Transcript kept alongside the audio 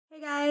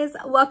guys,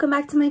 welcome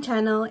back to my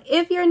channel.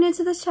 If you're new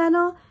to this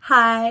channel,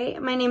 hi,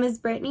 my name is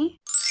Brittany.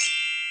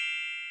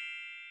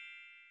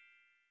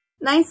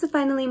 Nice to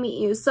finally meet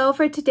you. So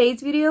for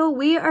today's video,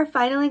 we are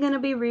finally going to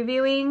be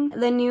reviewing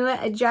the new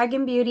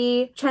Dragun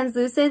Beauty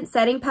translucent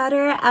setting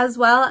powder as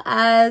well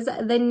as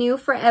the new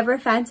Forever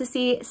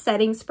Fantasy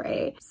setting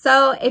spray.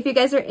 So if you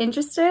guys are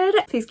interested,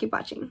 please keep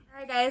watching.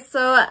 Alright guys, so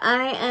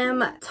I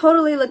am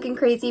totally looking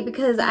crazy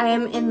because I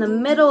am in the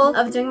middle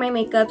of doing my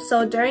makeup.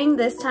 So during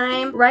this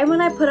time, right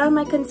when I put on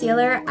my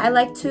concealer, I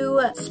like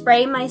to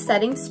spray my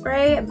setting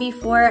spray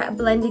before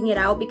blending it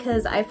out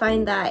because I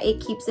find that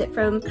it keeps it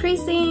from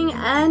creasing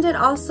and it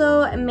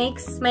also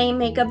makes my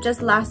makeup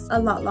just last a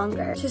lot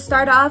longer. To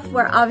start off,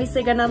 we're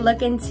obviously gonna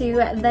look into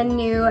the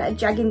new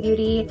Dragun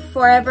Beauty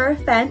Forever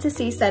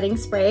Fantasy setting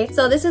spray.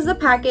 So this is the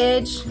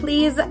package.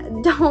 Please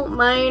don't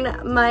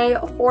mind my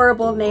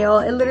horrible nail.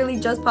 It literally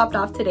just popped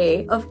off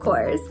today, of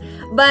course.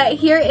 But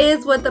here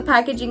is what the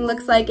packaging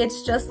looks like.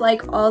 It's just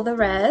like all the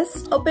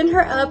rest. Open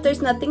her up,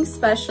 there's nothing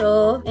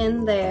special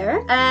in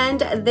there. And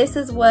this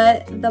is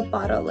what the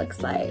bottle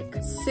looks like.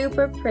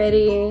 Super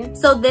pretty.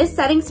 So this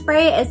setting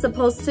spray is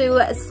supposed to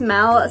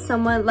smell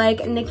somewhat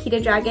like Nikita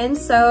Dragun.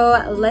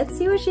 So let's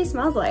see what she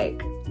smells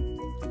like.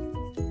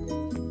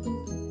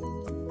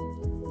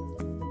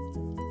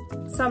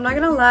 So I'm not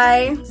gonna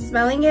lie,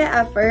 smelling it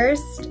at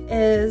first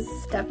is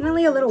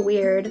definitely a little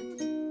weird.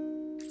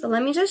 So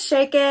let me just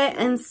shake it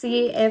and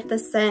see if the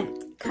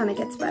scent kind of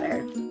gets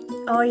better.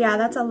 Oh yeah,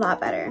 that's a lot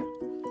better.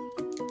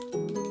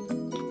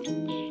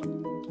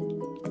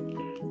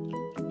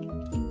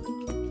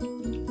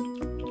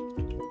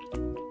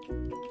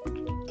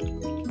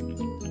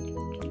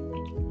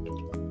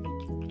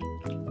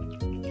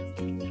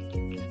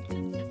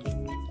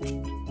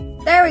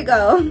 There we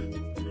go.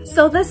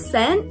 So the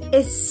scent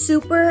is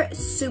super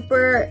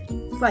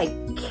like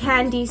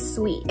candy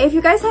sweet. If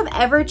you guys have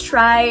ever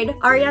tried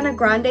Ariana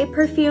Grande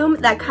perfume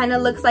that kind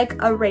of looks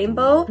like a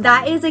rainbow,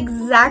 that is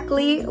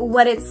exactly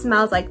what it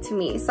smells like to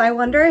me. So I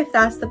wonder if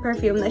that's the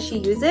perfume that she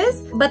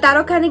uses, but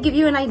that'll kind of give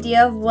you an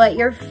idea of what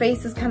your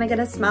face is kind of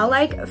gonna smell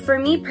like. For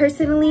me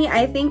personally,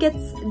 I think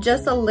it's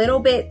just a little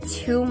bit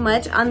too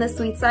much on the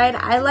sweet side.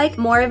 I like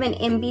more of an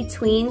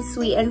in-between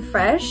sweet and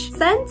fresh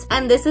scent,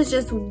 and this is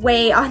just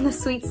way on the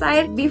sweet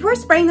side. Before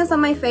spraying this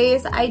on my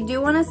face, I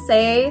do want to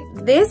say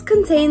this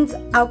contains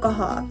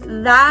alcohol.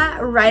 That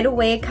right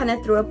away kind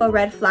of threw up a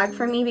red flag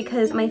for me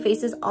because my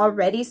face is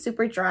already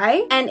super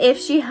dry, and if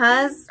she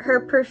has her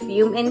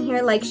perfume in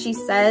here like she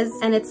says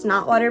and it's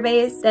not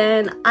water-based,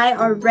 then I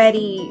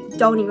already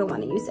don't even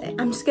want to use it.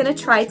 I'm just gonna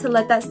try to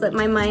let that slip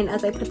my mind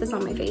as I put this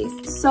on my face.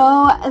 So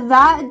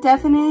that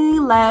definitely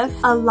left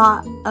a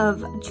lot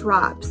of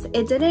drops.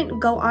 It didn't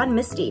go on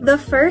misty. The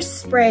first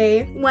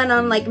spray went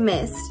on like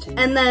mist,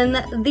 and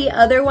then the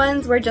other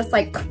ones were just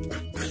like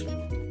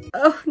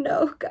oh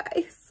no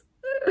guys.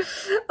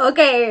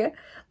 Okay,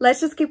 let's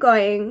just keep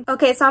going.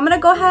 Okay, so I'm gonna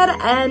go ahead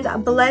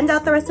and blend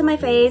out the rest of my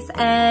face,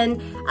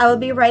 and I will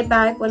be right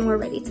back when we're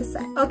ready to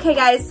set. Okay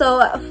guys, so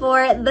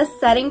for the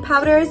setting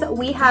powders,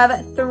 we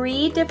have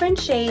 3 different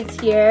shades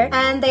here,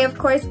 and they of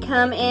course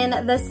come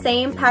in the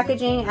same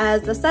packaging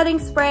as the setting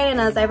spray and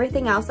as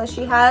everything else that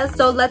she has.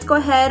 So let's go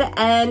ahead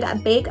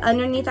and bake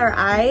underneath our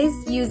eyes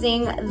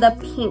using the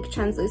pink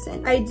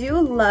translucent. I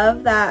do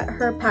love that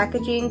her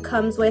packaging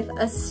comes with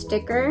a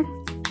sticker,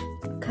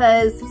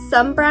 because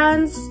some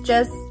brands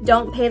just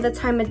don't pay the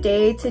time of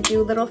day to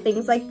do little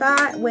things like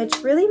that,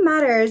 which really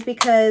matters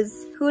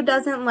because who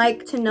doesn't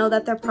like to know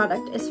that their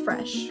product is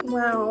fresh?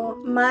 Wow,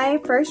 my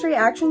first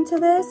reaction to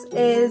this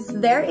is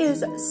there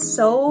is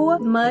so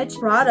much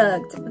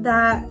product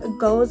that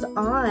goes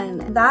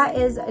on. That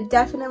is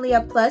definitely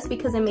a plus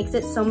because it makes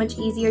it so much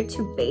easier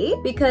to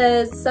bake,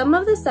 because some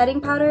of the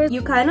setting powders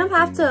you kind of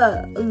have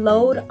to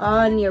load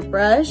on your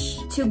brush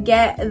to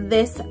get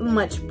this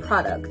much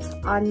product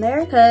on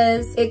there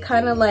because it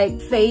kind of like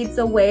fades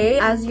away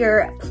as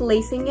you're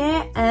placing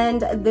it,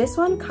 and this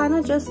one kind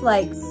of just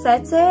like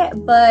sets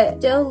it but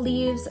still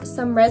leaves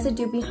some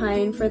residue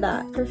behind for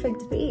that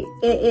perfect bake.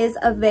 It is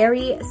a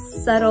very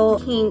subtle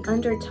pink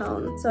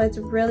undertone, so it's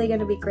really going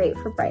to be great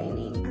for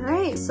brightening. All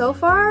right, so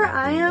far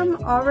I am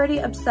already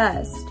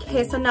obsessed.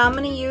 Okay, so now I'm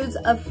going to use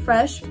a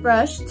fresh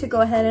brush to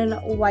go ahead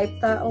and wipe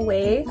that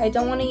away. I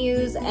don't want to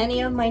use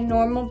any of my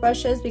normal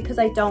brushes because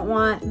I don't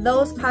want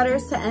those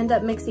powders to end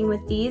up mixing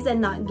with these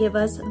and not give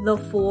us the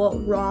full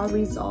raw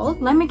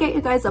result. Let me get you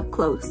guys up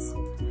close.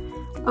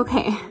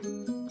 Okay,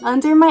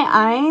 under my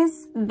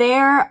eyes,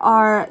 there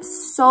are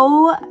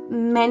so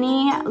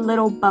many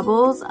little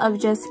bubbles of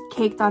just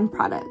caked on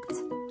product.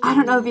 I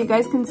don't know if you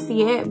guys can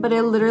see it, but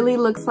it literally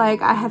looks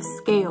like I have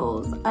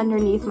scales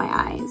underneath my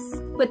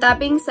eyes, with that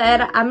being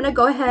said, I'm gonna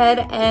go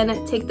ahead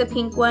and take the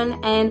pink one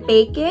and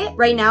bake it.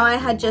 Right now I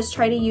had just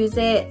tried to use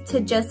it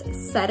to just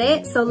set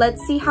it, so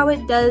let's see how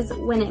it does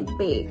when it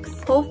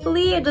bakes.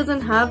 Hopefully it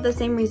doesn't have the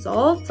same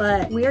result,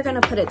 but we are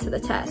gonna put it to the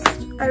test.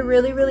 I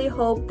really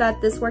hope that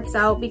this works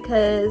out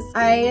because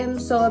I am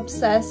so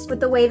obsessed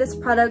with the way this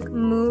product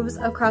moves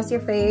across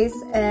your face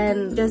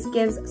and just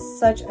gives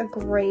such a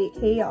great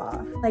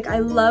payoff. Like, I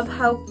love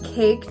how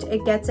caked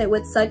it gets it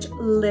with such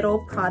little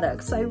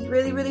product. So I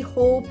really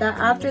hope that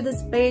after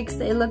this bakes,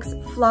 it looks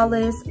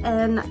flawless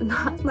and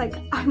not like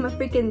I'm a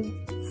freaking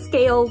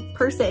scale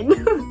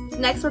person.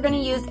 Next, we're gonna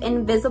use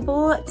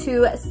Invisible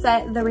to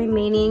set the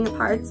remaining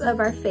parts of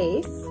our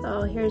face.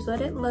 So here's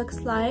what it looks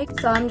like.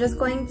 So I'm just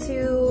going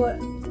to,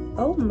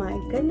 oh my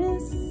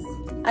goodness.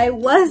 I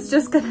was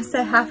just gonna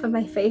set half of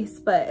my face,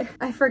 but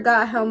I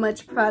forgot how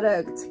much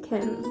product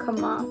can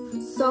come off.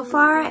 So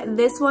far,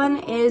 this one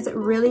is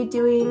really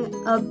doing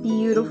a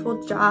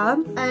beautiful job.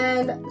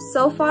 And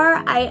so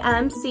far, I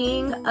am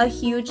seeing a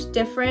huge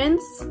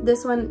difference.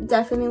 This one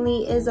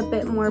definitely is a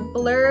bit more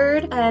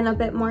blurred and a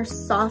bit more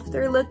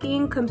softer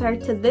looking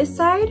compared to this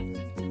side.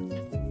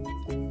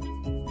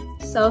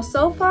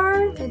 So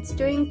far, it's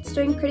doing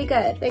pretty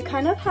good. They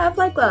kind of have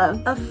like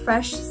a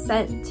fresh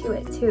scent to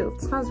it too.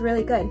 It smells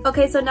really good.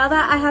 Okay, so now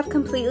that I have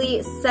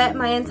completely set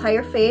my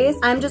entire face,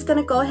 I'm just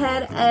gonna go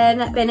ahead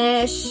and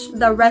finish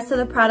the rest of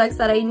the products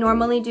that I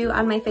normally do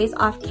on my face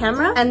off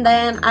camera. And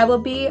then I will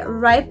be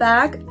right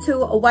back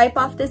to wipe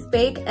off this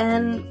bake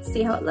and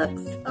see how it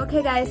looks.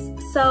 Okay guys,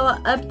 so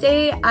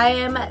update, I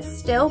am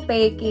still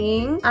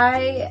baking.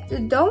 I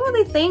don't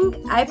really think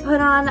I put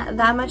on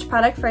that much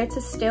product for it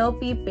to still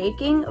be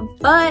baking,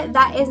 but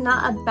that is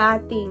not a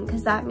bad thing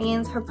because that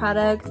means her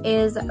product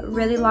is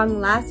really long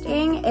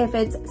lasting if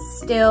it's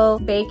still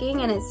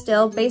baking and it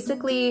still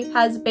basically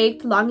has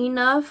baked long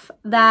enough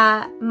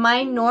that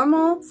my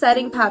normal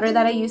setting powder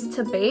that I used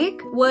to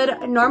bake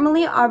would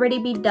normally already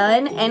be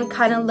done and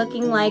kind of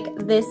looking like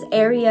this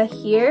area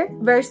here,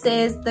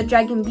 versus the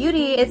Dragun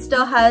Beauty, it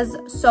still has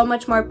so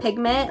much more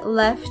pigment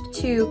left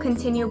to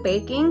continue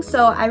baking.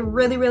 So I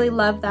really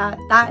love that.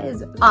 That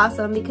is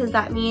awesome because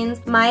that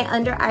means my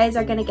under eyes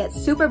are gonna get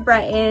super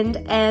brightened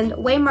and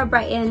way more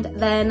brightened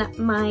than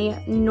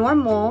my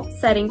normal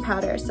setting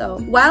powder. So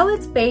while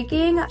it's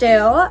baking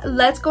still,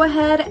 let's go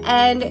ahead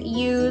and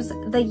use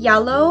the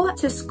yellow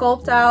to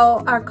sculpt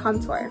out our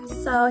contour.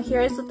 So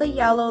here's what the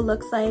yellow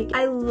looks like.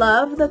 I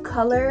love the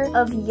color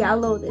of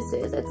yellow this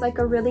is. It's like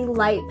a really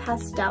light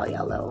pastel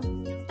yellow.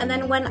 And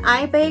then when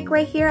I bake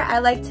right here, I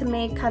like to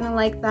make kind of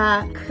like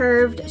that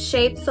curved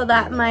shape so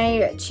that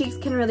my cheeks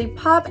can really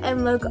pop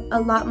and look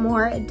a lot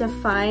more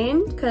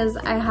defined because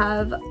I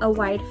have a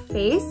wide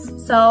face.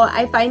 So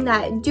I find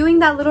that doing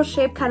that little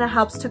shape kind of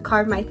helps to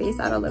carve my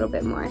face out a little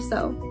bit more.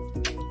 So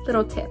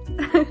little tip.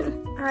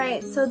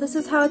 Alright, so this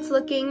is how it's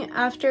looking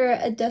after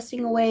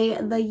dusting away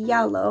the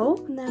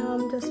yellow. Now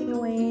I'm dusting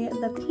away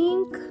the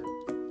pink.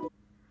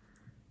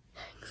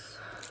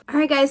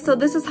 Alright guys, so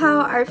this is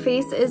how our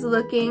face is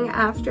looking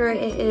after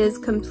it is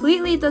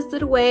completely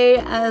dusted away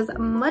as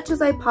much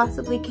as I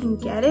possibly can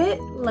get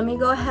it. Let me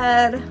go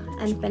ahead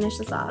and finish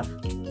this off.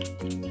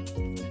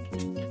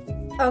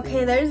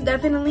 Okay, there's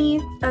definitely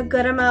a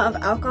good amount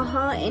of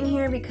alcohol in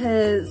here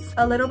because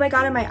a little bit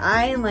got in my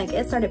eye and like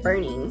it started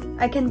burning.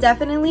 I can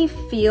definitely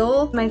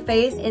feel my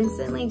face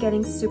instantly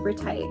getting super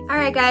tight.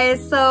 Alright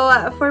guys,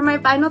 so for my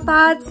final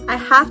thoughts, I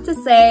have to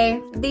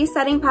say these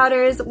setting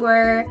powders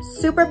were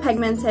super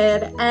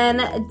pigmented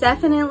and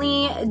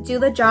definitely do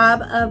the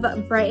job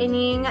of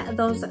brightening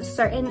those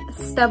certain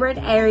stubborn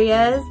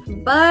areas,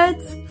 but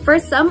for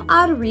some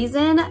odd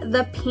reason,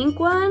 the pink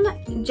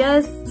one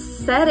just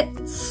set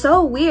it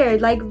so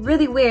weird, like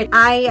really weird.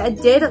 I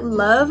did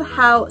love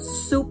how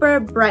super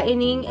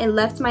brightening it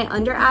left my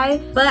under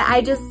eye, but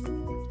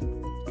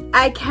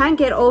I can't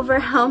get over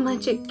how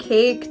much it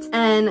caked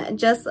and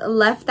just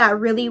left that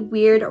really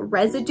weird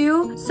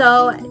residue.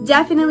 So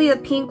definitely the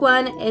pink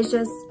one is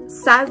just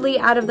sadly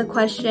out of the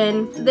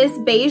question. This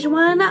beige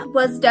one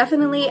was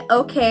definitely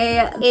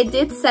okay. It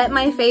did set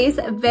my face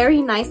very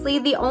nicely.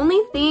 The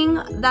only thing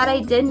that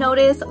I did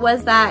notice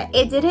was that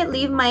it didn't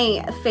leave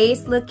my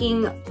face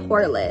looking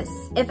poreless.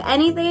 If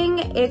anything,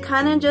 it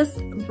kind of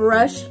just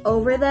brushed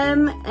over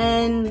them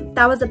and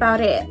that was about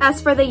it. As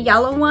for the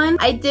yellow one,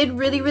 I did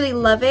really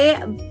love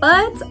it,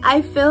 but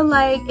I feel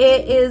like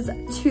it is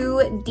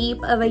too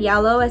deep of a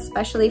yellow,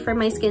 especially for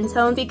my skin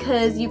tone,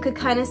 because you could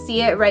kind of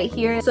see it right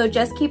here. So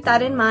just keep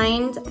that in mind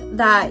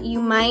that you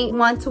might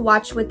want to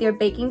watch with your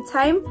baking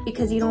time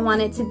because you don't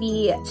want it to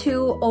be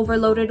too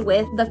overloaded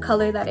with the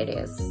color that it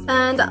is.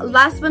 And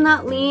last but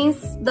not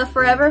least, the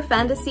Forever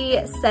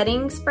Fantasy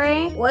setting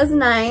spray was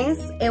nice.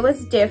 It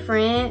was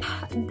different.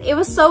 It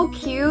was so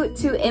cute cute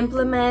to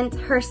implement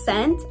her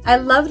scent. I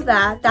loved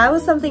that. That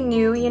was something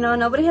new, you know,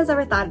 nobody has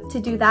ever thought to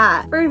do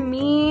that. For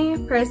me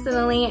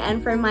personally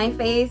and for my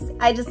face,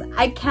 I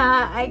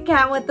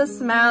can't with the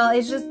smell.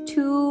 It's just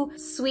too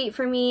sweet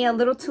for me, a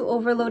little too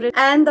overloaded.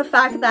 And the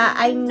fact that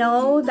I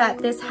know that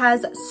this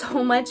has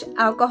so much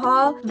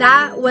alcohol,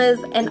 that was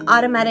an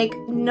automatic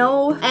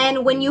no.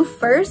 And when you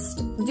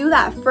first do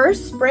that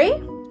first spray,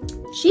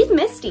 she's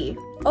misty.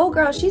 Oh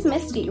girl, she's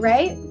misty,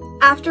 right?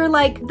 After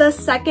like the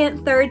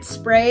second, third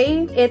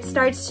spray, it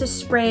starts to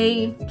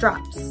spray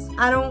drops.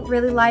 I don't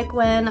really like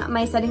when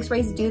my setting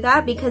sprays do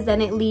that because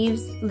then it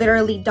leaves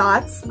literally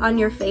dots on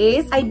your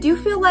face. I do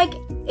feel like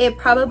it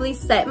probably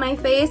set my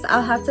face.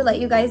 I'll have to let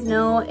you guys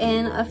know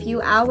in a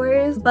few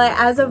hours. But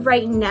as of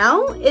right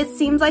now, it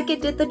seems like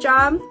it did the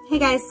job. Hey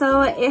guys,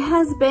 so it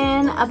has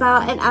been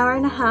about an hour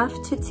and a half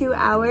to 2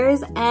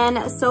 hours.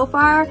 And so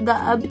far, the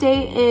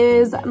update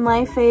is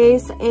my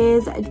face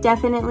is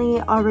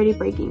definitely already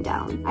breaking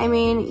down. I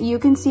mean, you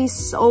can see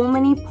so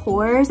many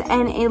pores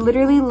and it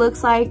literally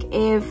looks like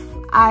if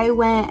I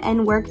went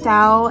and worked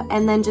out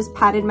and then just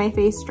patted my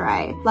face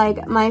dry.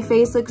 Like, my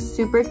face looks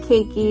super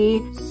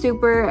cakey,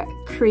 super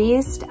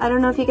creased. I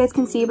don't know if you guys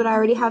can see, but I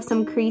already have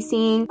some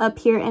creasing up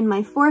here in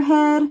my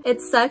forehead.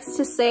 It sucks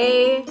to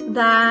say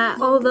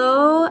that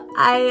although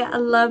I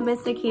love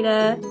Miss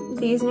Nikita,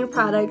 these new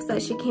products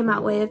that she came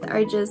out with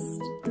are just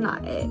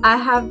not it. I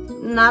have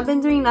not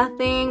been doing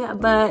nothing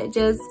but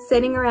just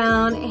sitting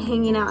around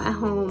hanging out at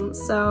home.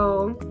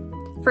 So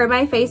for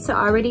my face to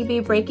already be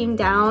breaking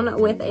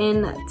down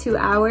within 2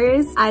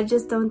 hours, I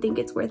just don't think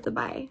it's worth the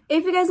buy.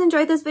 If you guys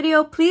enjoyed this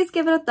video, please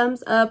give it a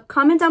thumbs up.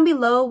 Comment down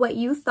below what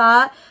you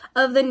thought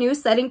of the new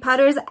setting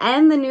powders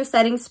and the new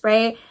setting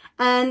spray,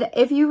 and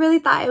if you really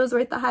thought it was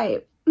worth the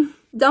hype.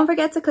 Don't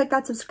forget to click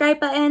that subscribe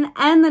button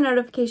and the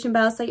notification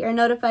bell so you're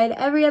notified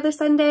every other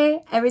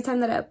Sunday, every time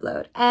that I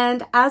upload.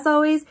 And as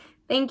always,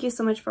 thank you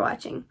so much for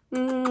watching.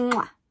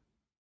 Mwah.